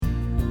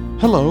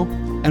Hello,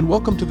 and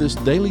welcome to this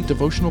daily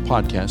devotional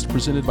podcast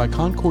presented by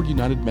Concord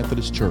United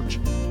Methodist Church.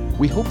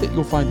 We hope that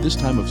you'll find this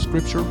time of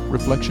scripture,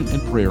 reflection,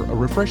 and prayer a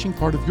refreshing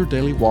part of your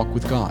daily walk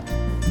with God.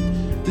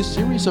 This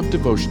series of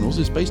devotionals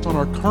is based on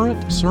our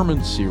current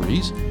sermon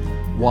series,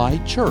 Why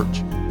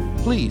Church?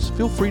 Please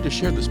feel free to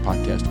share this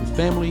podcast with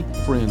family,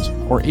 friends,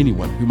 or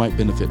anyone who might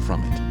benefit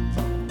from it.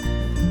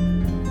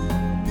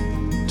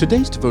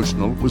 Today's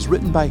devotional was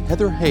written by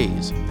Heather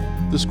Hayes.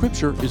 The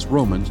scripture is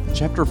Romans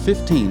chapter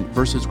 15,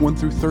 verses 1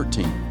 through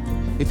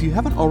 13. If you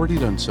haven't already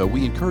done so,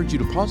 we encourage you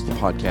to pause the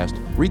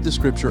podcast, read the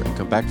scripture, and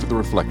come back for the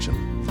reflection.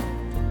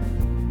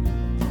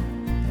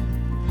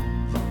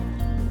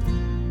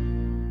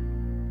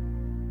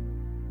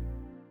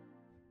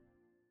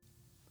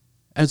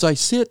 As I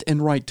sit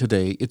and write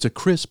today, it's a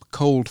crisp,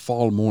 cold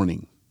fall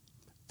morning.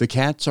 The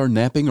cats are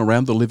napping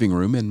around the living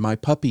room, and my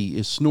puppy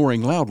is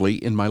snoring loudly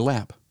in my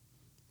lap.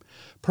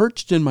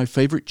 Perched in my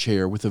favorite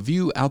chair with a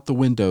view out the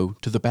window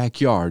to the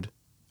backyard,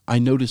 I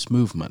notice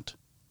movement.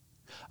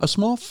 A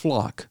small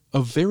flock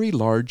of very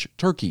large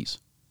turkeys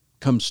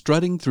come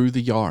strutting through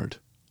the yard.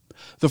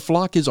 The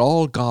flock is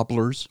all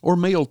gobblers or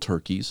male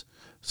turkeys,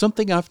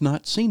 something I've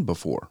not seen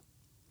before.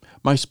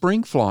 My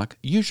spring flock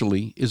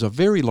usually is a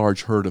very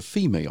large herd of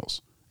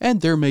females,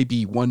 and there may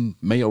be one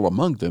male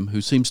among them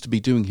who seems to be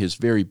doing his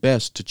very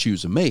best to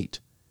choose a mate.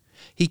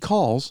 He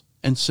calls,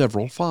 and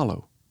several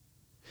follow.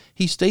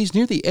 He stays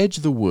near the edge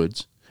of the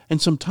woods,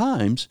 and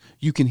sometimes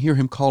you can hear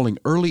him calling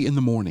early in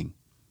the morning,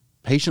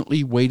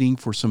 patiently waiting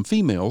for some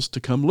females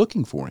to come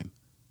looking for him.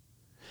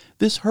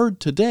 This herd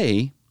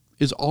today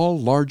is all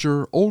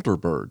larger, older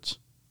birds,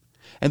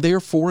 and they are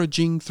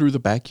foraging through the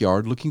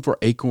backyard looking for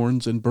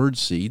acorns and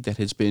birdseed that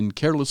has been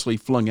carelessly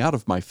flung out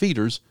of my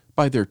feeders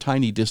by their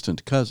tiny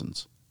distant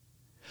cousins.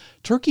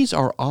 Turkeys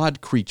are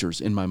odd creatures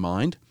in my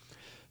mind,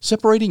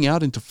 separating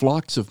out into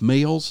flocks of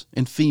males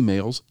and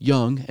females,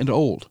 young and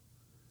old,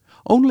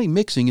 only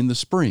mixing in the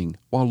spring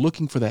while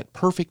looking for that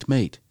perfect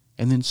mate,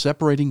 and then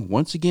separating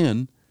once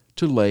again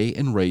to lay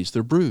and raise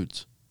their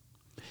broods.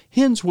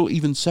 Hens will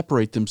even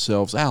separate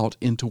themselves out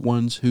into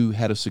ones who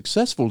had a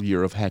successful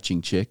year of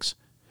hatching chicks,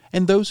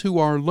 and those who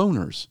are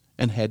loners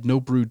and had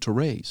no brood to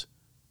raise.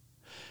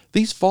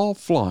 These fall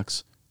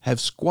flocks have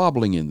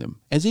squabbling in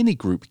them, as any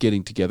group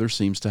getting together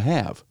seems to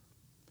have.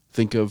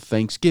 Think of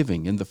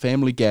Thanksgiving and the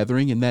family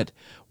gathering and that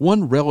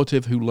one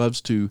relative who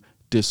loves to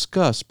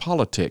discuss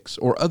politics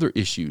or other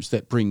issues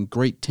that bring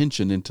great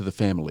tension into the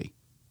family.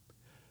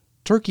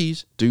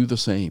 Turkeys do the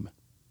same.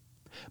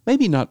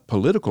 Maybe not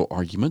political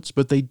arguments,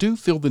 but they do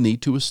feel the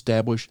need to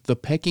establish the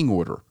pecking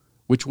order,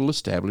 which will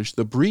establish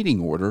the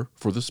breeding order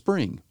for the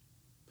spring.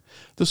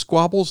 The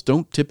squabbles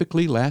don't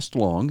typically last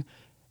long,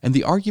 and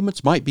the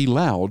arguments might be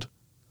loud,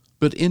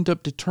 but end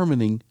up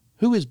determining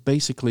who is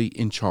basically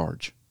in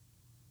charge.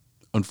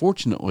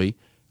 Unfortunately,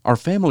 our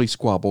family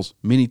squabbles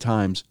many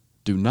times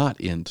do not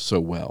end so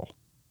well.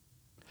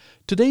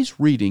 Today's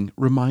reading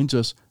reminds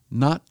us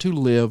not to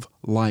live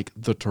like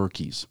the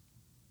turkeys.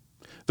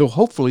 Though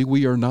hopefully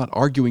we are not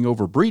arguing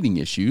over breeding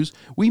issues,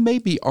 we may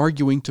be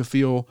arguing to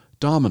feel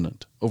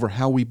dominant over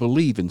how we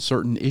believe in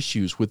certain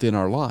issues within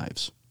our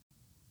lives.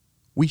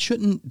 We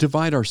shouldn't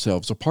divide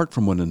ourselves apart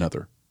from one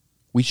another.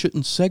 We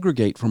shouldn't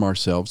segregate from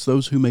ourselves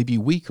those who may be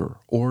weaker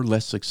or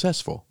less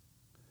successful.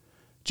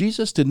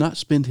 Jesus did not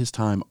spend his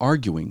time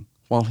arguing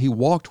while he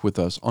walked with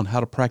us on how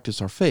to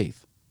practice our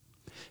faith.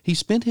 He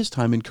spent his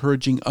time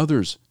encouraging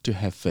others to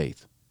have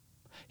faith.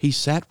 He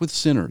sat with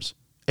sinners,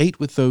 ate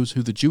with those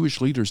who the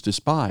Jewish leaders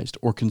despised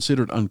or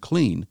considered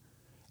unclean,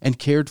 and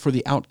cared for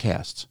the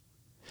outcasts.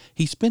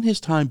 He spent his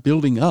time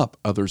building up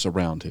others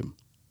around him,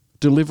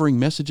 delivering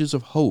messages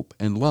of hope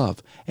and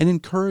love, and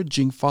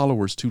encouraging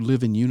followers to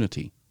live in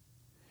unity.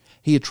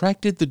 He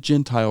attracted the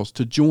Gentiles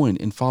to join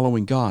in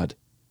following God,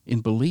 in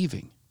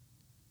believing.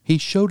 He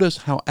showed us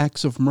how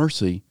acts of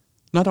mercy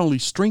not only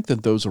strengthen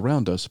those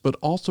around us, but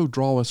also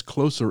draw us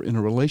closer in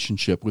a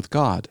relationship with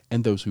God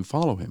and those who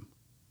follow him.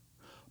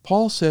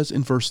 Paul says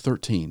in verse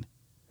 13,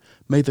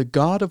 "May the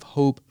God of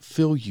hope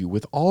fill you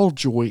with all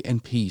joy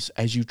and peace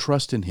as you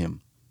trust in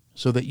him,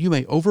 so that you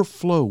may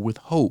overflow with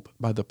hope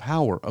by the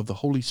power of the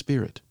Holy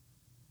Spirit."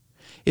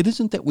 It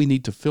isn't that we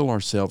need to fill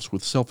ourselves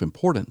with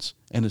self-importance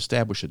and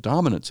establish a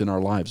dominance in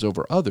our lives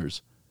over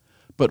others,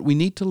 but we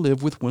need to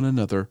live with one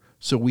another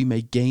so we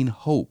may gain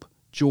hope,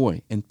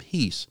 joy, and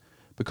peace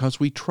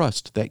because we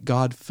trust that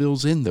God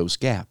fills in those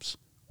gaps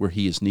where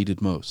he is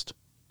needed most.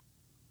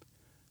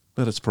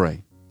 Let us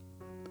pray.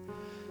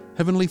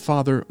 Heavenly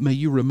Father, may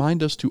you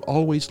remind us to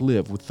always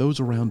live with those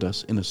around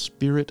us in a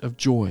spirit of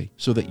joy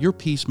so that your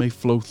peace may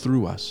flow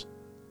through us.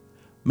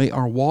 May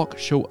our walk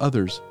show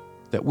others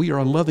that we are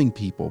a loving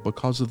people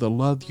because of the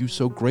love you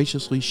so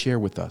graciously share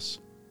with us.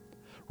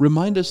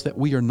 Remind us that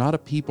we are not a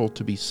people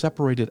to be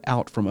separated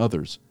out from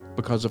others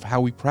because of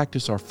how we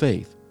practice our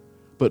faith,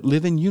 but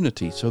live in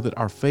unity so that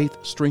our faith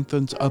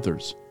strengthens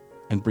others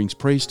and brings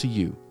praise to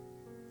you.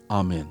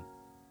 Amen.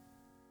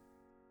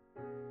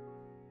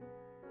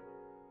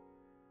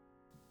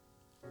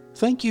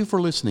 Thank you for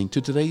listening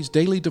to today's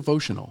daily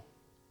devotional.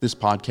 This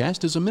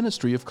podcast is a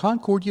ministry of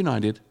Concord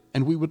United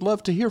and we would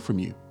love to hear from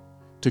you.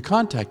 To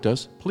contact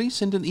us, please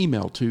send an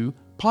email to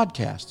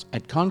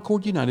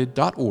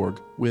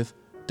podcasts@concordunited.org with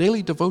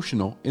Daily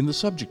Devotional in the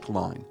subject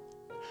line.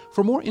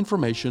 For more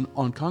information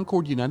on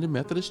Concord United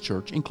Methodist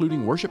Church,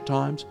 including worship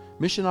times,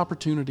 mission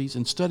opportunities,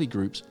 and study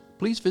groups,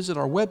 please visit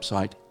our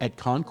website at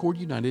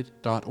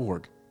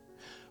concordunited.org.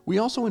 We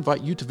also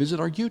invite you to visit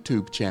our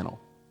YouTube channel,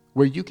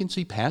 where you can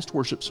see past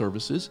worship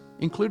services,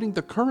 including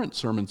the current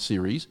sermon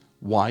series,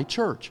 Why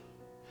Church?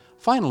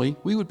 Finally,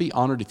 we would be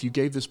honored if you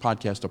gave this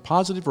podcast a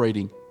positive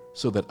rating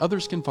so that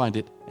others can find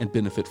it and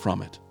benefit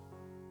from it.